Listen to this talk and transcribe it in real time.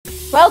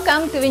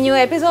Welcome to the new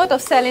episode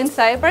of Selling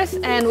Cyprus,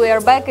 and we are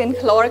back in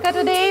Chloraka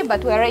today,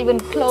 but we are even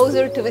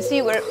closer to the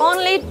sea. We're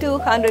only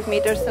 200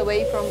 meters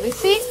away from the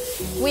sea.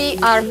 We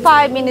are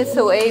 5 minutes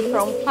away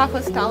from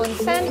Paphos town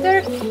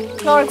center.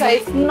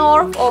 Chloraka is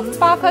north of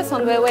Paphos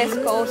on the west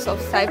coast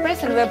of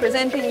Cyprus, and we're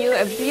presenting you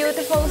a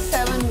beautiful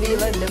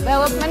 7-villa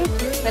development.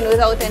 And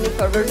without any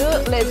further ado,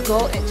 let's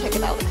go and check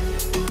it out.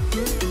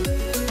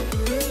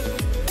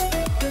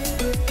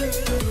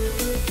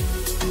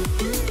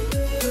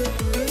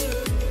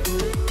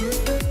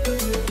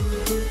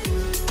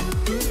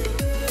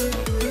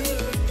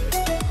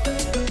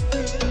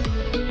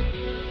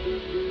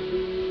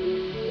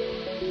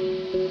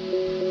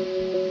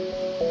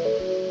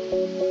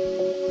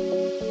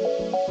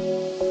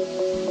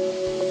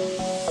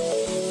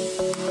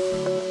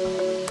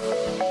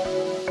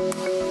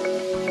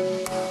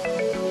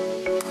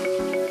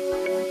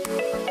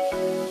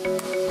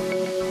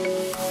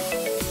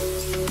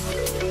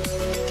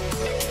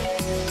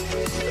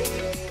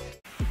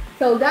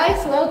 So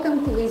guys,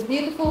 welcome to this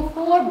beautiful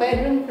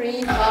 4-bedroom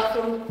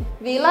 3-bathroom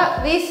villa.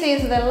 This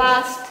is the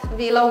last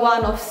villa,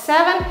 one of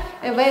 7,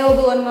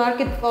 available on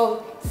market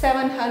for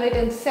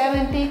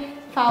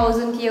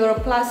 770,000 euro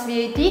plus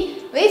VAT.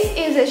 This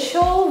is a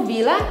show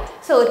villa,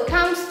 so it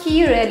comes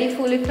key ready,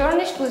 fully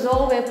furnished with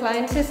all the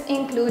appliances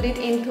included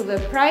into the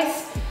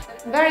price.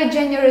 Very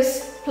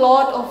generous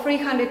plot of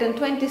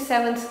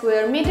 327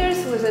 square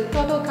meters with a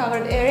total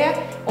covered area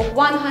of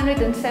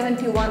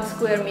 171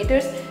 square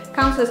meters.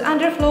 Comes with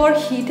underfloor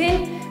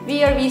heating,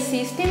 VRV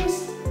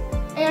systems,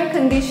 air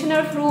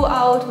conditioner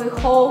throughout the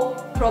whole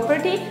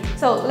property.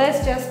 So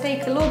let's just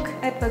take a look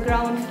at the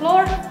ground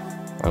floor.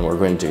 And we're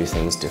going to do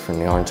things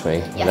differently, aren't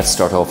we? Yes. Let's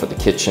start off with the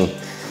kitchen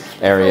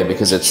area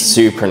because it's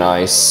super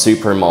nice,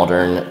 super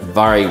modern,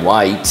 very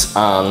white,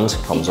 and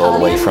comes all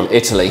the way from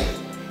Italy.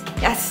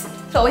 Yes.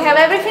 So we have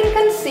everything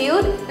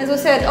concealed. As we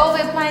said, all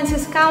the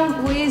appliances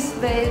come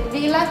with the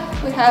villa.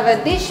 We have a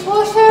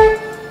dishwasher,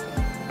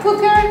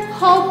 cooker,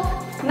 hob,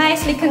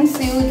 nicely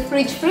concealed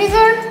fridge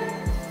freezer,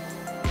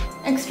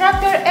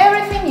 extractor,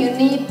 everything you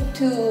need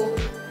to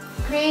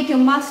create your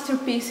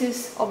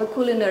masterpieces of a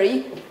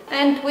culinary.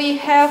 And we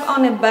have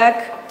on the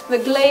back the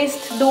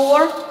glazed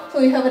door, so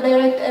you have a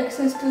direct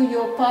access to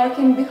your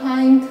parking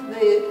behind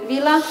the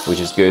villa. Which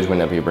is good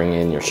whenever you bring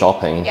in your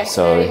shopping. Yes,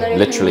 so very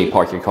literally convenient.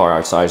 park your car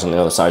outside on the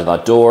other side of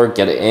that door,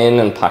 get it in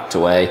and packed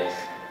away.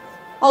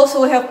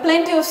 Also we have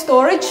plenty of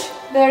storage,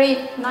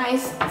 very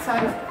nice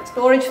size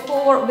storage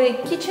for the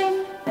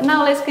kitchen. And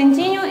now let's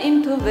continue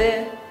into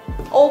the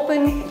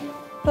open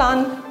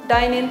plan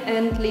dining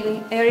and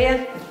living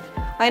area.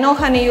 I know,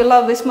 honey, you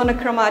love this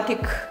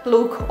monochromatic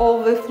look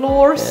of the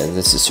floors. Yeah,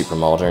 this is super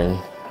modern,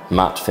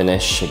 matte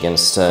finish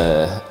against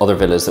other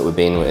villas that we've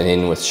been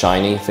in with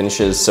shiny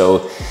finishes.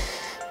 So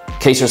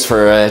caters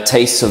for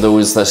tastes of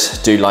those that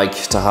do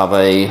like to have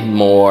a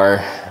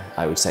more,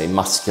 I would say,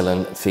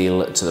 masculine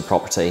feel to the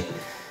property.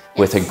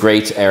 With a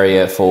great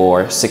area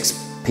for 6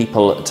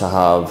 people to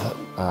have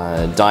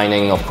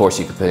dining. Of course,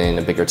 you could put in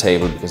a bigger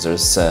table because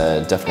there's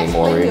definitely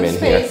more room in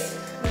here.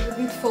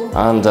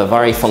 And a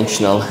very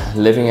functional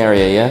living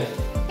area, yeah?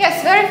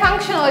 Yes, very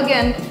functional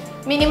again.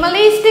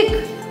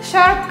 Minimalistic,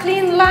 sharp,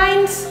 clean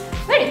lines,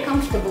 very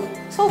comfortable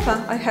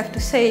sofa, I have to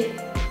say.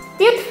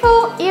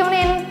 Beautiful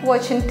evening,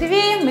 watching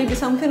TV, maybe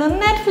something on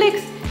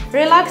Netflix,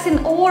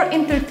 relaxing or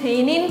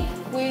entertaining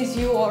with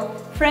your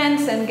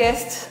friends and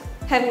guests,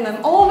 having them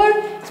over.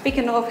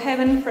 Speaking of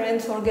having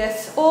friends or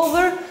guests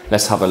over,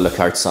 let's have a look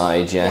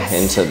outside, yeah, yes,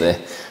 into the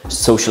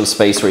social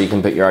space where you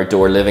can put your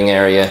outdoor living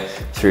area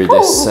through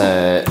this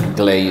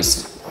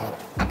glazed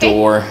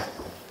door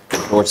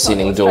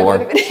ceiling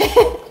door.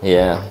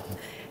 Yeah.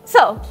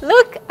 So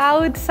look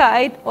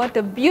outside, what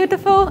a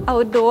beautiful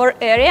outdoor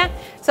area.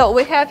 So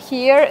we have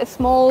here a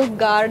small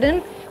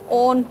garden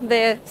on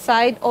the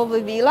side of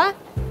the villa.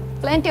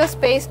 Plenty of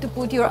space to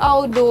put your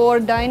outdoor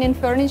dining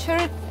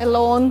furniture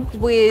along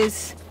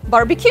with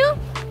barbecue.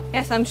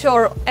 Yes, I'm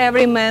sure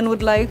every man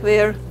would like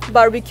their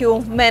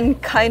barbecue man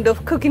kind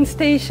of cooking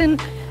station.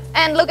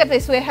 And look at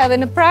this, we're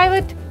having a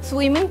private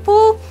swimming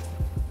pool,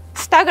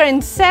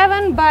 staggering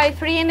 7 by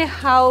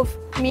 3.5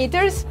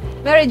 meters,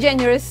 very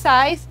generous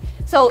size.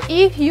 So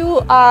if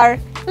you are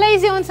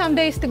lazy on some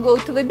days to go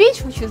to the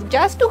beach, which is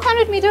just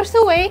 200 meters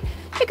away,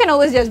 you can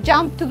always just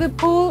jump to the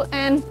pool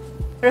and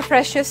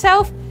refresh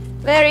yourself.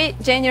 Very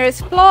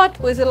generous plot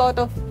with a lot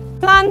of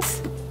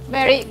plants,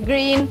 very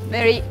green,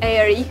 very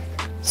airy.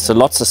 So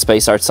lots of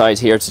space outside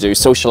here to do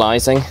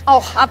socializing.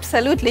 Oh,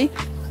 absolutely.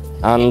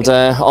 And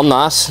on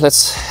that,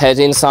 let's head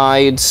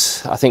inside.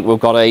 I think we've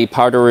got a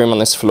powder room on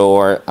this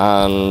floor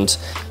and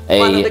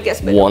one of the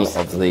guest bedrooms.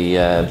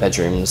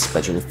 Bedrooms,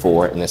 bedroom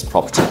 4 in this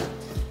property.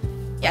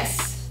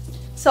 Yes.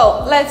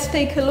 So let's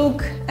take a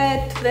look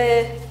at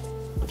the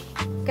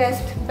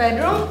guest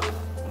bedroom.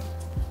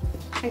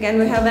 Again,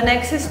 we have an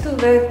access to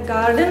the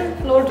garden,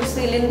 floor to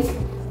ceiling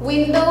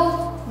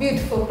window,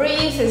 beautiful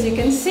breeze as you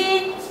can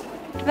see.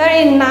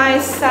 Very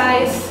nice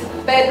size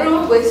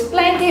bedroom with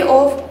plenty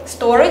of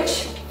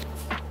storage.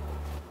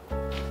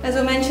 As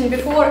I mentioned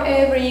before,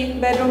 every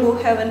bedroom will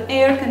have an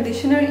air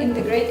conditioner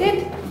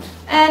integrated.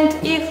 And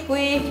if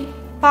we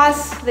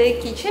pass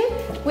the kitchen,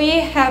 we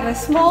have a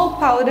small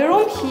powder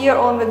room here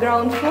on the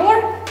ground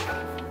floor.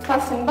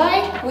 Passing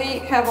by, we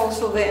have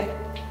also the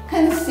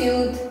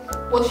concealed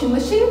washing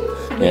machine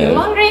to do your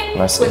laundry,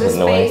 with a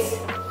space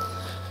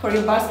for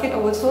your basket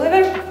or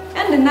whatsoever,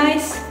 and a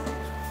nice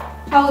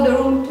powder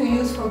room to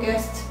use for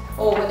guests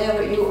or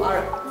whenever you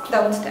are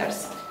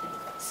downstairs.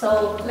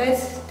 So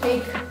let's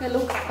take a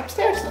look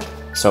upstairs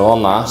now. So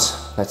on that,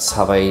 let's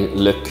have a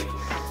look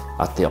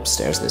at the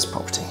upstairs of this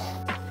property.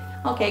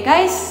 Okay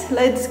guys,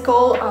 let's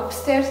go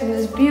upstairs in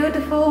this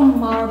beautiful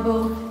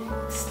marble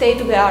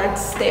state-of-the-art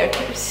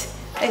staircase.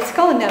 Let's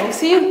go and I will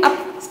see you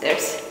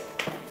upstairs.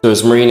 So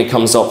as Marina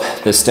comes up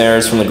the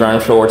stairs from the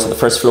ground floor to the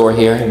first floor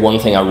here, one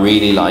thing I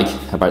really like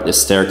about this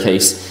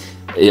staircase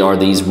are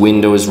these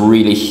windows,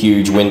 really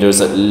huge windows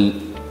that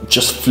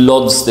just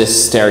floods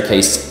this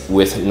staircase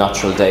with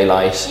natural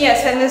daylight.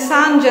 Yes, and the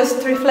sun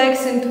just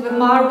reflects into the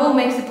marble,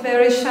 makes it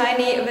very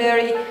shiny,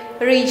 very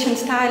rich and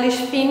stylish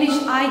finish.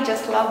 I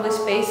just love the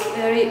space,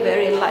 very,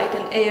 very light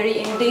and airy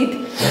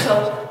indeed.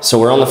 So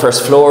we're on the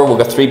first floor, we've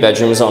got 3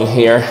 bedrooms on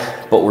here,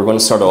 but we're going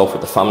to start off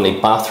with the family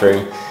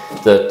bathroom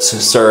that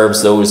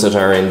serves those that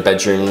are in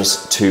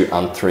bedrooms 2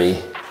 and 3.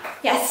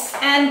 Yes,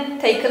 and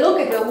take a look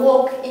at the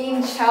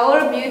walk-in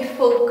shower,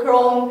 beautiful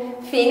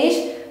chrome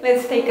finish.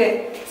 Let's take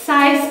a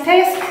size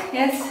test.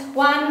 Yes,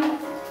 1,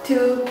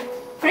 2,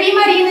 3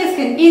 marinas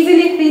can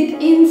easily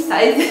fit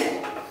inside.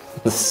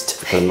 This is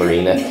typical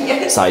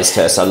Marina size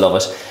test, I love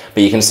it.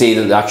 But you can see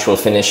that the actual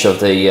finish of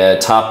the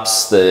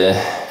taps, the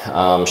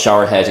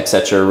shower head,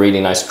 etc. Really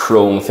nice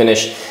chrome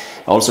finish.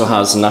 Also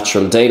has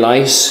natural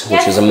daylight,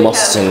 which is a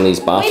must in these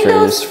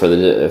bathrooms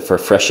for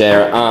fresh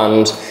air.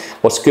 And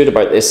what's good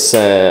about this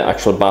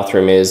actual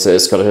bathroom is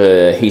it's got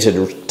a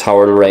heated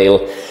towel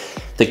rail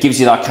that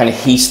gives you that kind of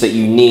heat that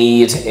you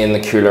need in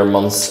the cooler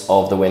months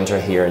of the winter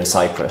here in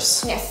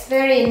Cyprus. Yes,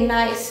 very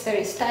nice,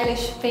 very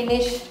stylish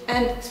finish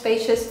and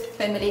spacious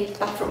family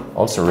bathroom.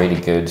 Also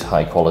really good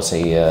high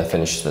quality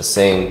finish to the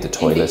sink, the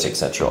toilet,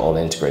 etc. all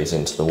integrated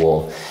into the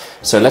wall.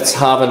 So let's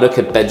have a look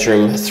at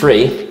bedroom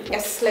 3.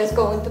 Yes, let's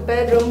go into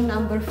bedroom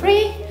number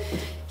 3.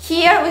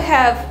 Here we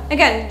have,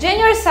 again,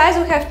 generous size.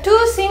 We have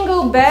 2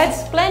 single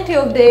beds, plenty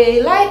of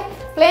daylight,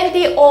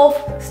 plenty of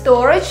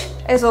storage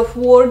as of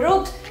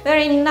wardrobes.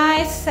 Very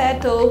nice,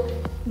 settled,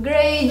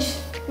 greige,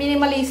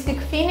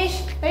 minimalistic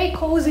finish. Very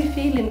cozy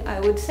feeling, I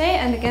would say.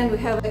 And again, we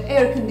have an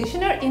air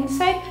conditioner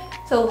inside.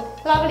 So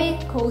lovely,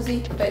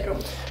 cozy bedroom.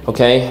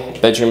 Okay,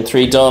 bedroom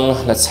 3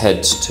 done. Let's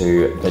head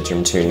to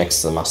bedroom 2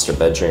 next to the master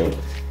bedroom,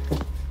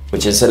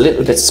 which is a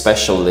little bit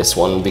special, this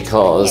one,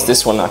 because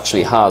this one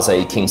actually has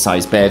a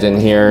king-size bed in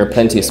here,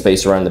 plenty of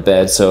space around the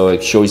bed, so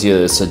it shows you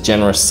it's a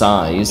generous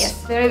size.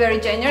 Yes, very, very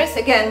generous.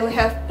 Again, we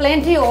have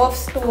plenty of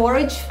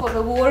storage for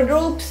the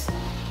wardrobes,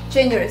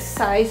 generous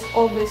size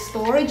of the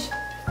storage.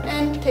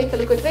 And take a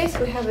look at this,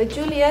 we have a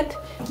Juliet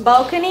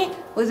balcony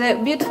with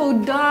a beautiful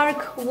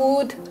dark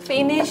wood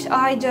finish.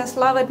 I just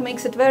love it,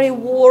 makes it very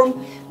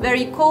warm,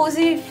 very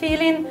cozy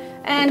feeling.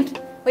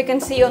 And we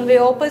can see on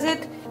the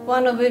opposite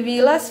one of the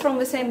villas from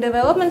the same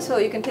development, so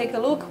you can take a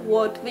look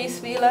what this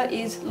villa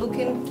is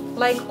looking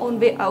like on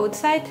the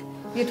outside.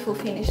 Beautiful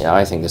finish. Yeah,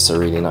 I think this is a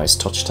really nice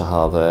touch to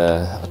have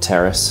a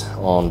terrace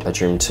on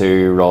bedroom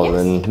 2 rather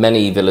than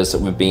many villas that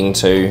we've been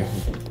to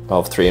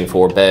of 3 and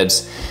 4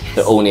 beds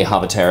that only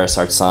have a terrace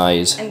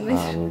outside.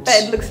 And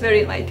this bed looks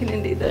very light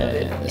indeed.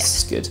 This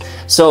is good.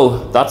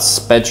 So that's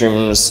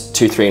bedrooms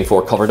 2, 3 and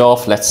 4 covered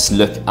off. Let's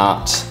look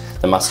at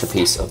the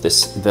masterpiece of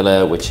this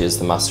villa, which is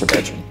the master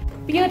bedroom.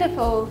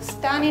 Beautiful,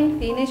 stunning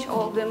finish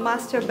of the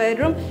master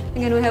bedroom.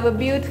 Again, we have a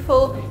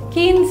beautiful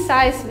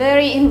king-size,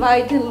 very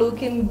inviting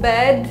looking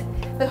bed.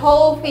 The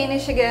whole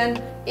finish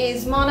again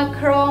is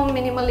monochrome,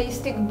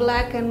 minimalistic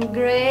black and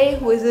grey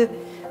with a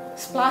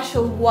splash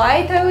of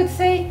white, I would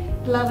say.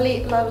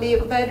 Lovely, lovely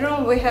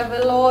bedroom. We have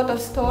a lot of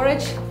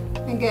storage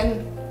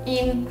again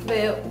in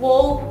the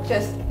wall,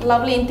 just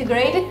lovely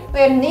integrated.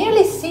 We are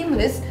nearly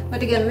seamless,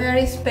 but again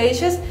very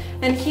spacious.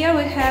 And here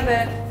we have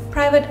a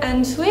private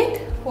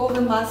ensuite for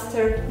the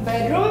master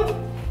bedroom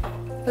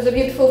with a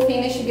beautiful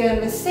finish.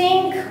 Again, the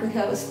sink. We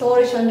have a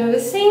storage under the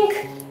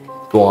sink.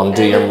 Go on,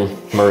 do your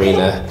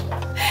Marina.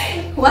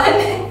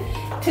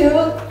 1, 2,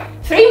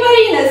 3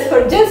 marinas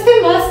for just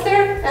a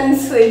master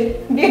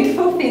ensuite.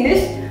 Beautiful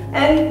finish.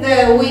 And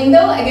the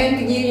window again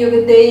to give you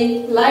the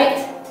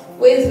daylight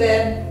with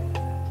the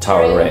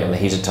towel rail, the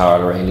heated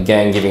towel rail.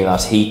 Again, giving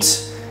that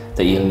heat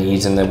that you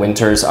need in the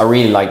winters. I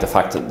really like the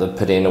fact that they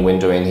put in a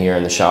window in here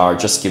in the shower,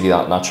 just to give you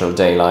that natural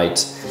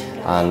daylight.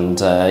 And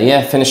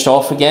yeah, finished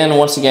off again,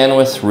 once again,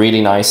 with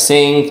really nice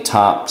sink,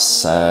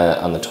 taps,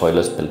 and the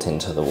toilet built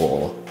into the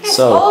wall.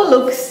 So all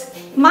looks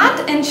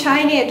matte and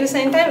shiny at the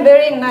same time.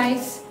 Very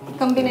nice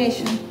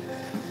combination.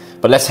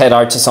 But let's head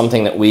out to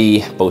something that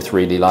we both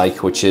really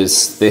like, which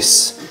is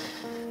this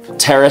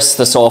terrace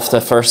that's off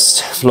the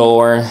first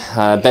floor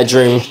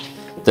bedroom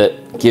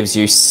that gives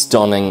you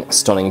stunning,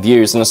 stunning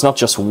views. And it's not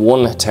just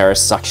one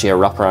terrace, it's actually a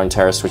wraparound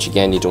terrace, which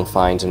again, you don't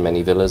find in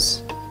many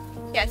villas.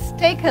 Yes,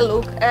 take a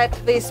look at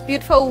this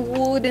beautiful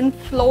wooden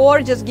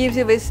floor. Just gives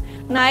you this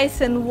nice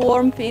and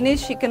warm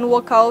finish. You can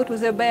walk out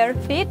with your bare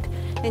feet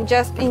and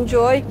just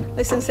enjoy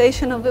the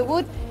sensation of the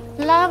wood.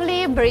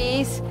 Lovely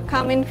breeze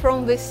coming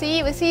from the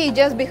sea. The sea is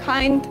just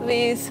behind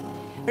this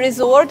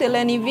resort,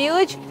 Eleni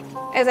Village.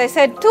 As I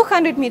said,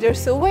 200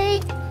 meters away.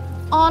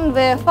 On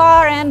the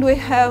far end we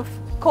have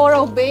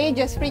Coral Bay,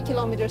 just 3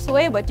 kilometers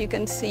away, but you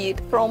can see it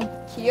from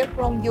here,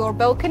 from your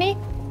balcony.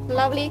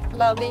 Lovely,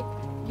 lovely,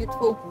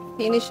 beautiful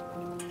finish.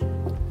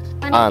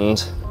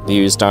 And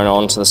views down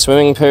onto the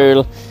swimming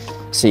pool,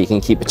 so you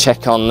can keep a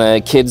check on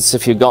the kids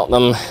if you've got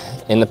them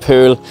in the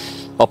pool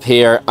up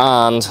here,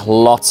 and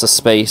lots of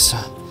space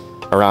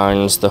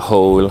around the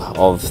whole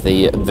of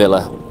the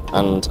villa.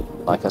 And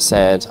like I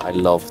said, I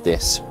love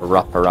this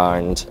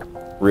wraparound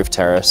roof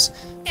terrace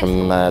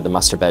from the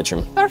master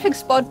bedroom. Perfect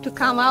spot to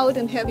come out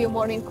and have your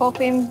morning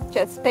coffee,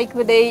 just take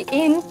the day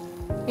in.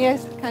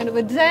 Yes, kind of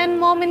a zen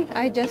moment.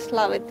 I just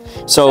love it.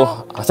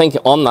 So I think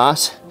on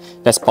that,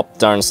 let's pop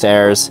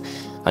downstairs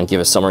and give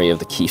a summary of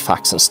the key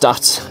facts and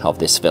stats of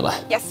this villa.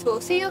 Yes,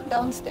 we'll see you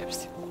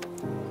downstairs.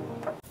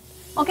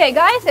 Okay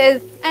guys,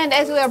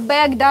 as we are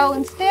back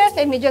downstairs,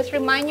 let me just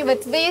remind you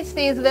that this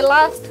is the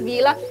last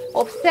villa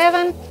of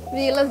 7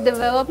 villas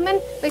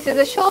development. This is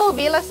a show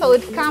villa, so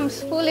it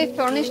comes fully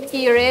furnished,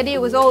 key ready,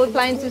 with all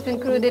appliances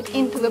included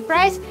into the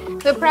price.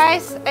 The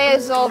price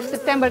as of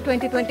September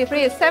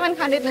 2023 is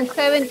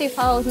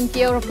 770,000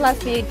 euro plus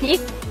VAT.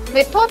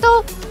 The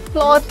total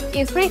plot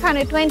is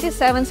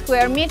 327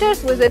 square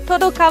meters with a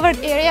total covered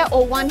area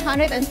of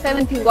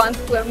 171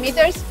 square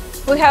meters.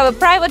 We have a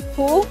private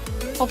pool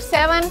of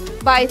 7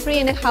 by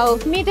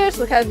 3.5 meters.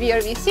 We have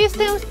VRV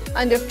systems,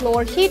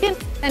 underfloor heating,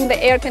 and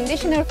the air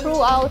conditioner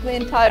throughout the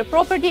entire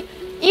property.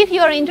 If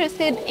you are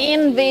interested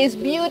in this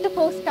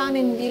beautiful,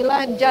 stunning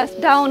villa just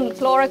down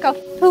Chloraka,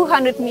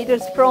 200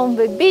 meters from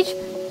the beach,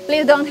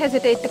 please don't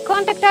hesitate to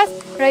contact us.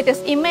 Write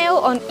us email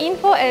on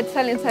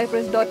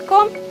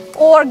info@salincyprus.com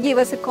or give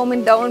us a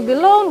comment down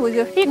below with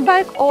your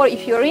feedback, or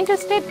if you're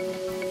interested,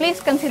 please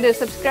consider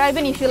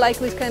subscribing. If you like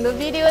this kind of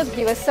videos,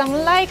 give us some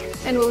like,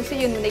 and we'll see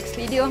you in the next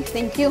video.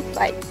 Thank you.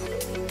 Bye.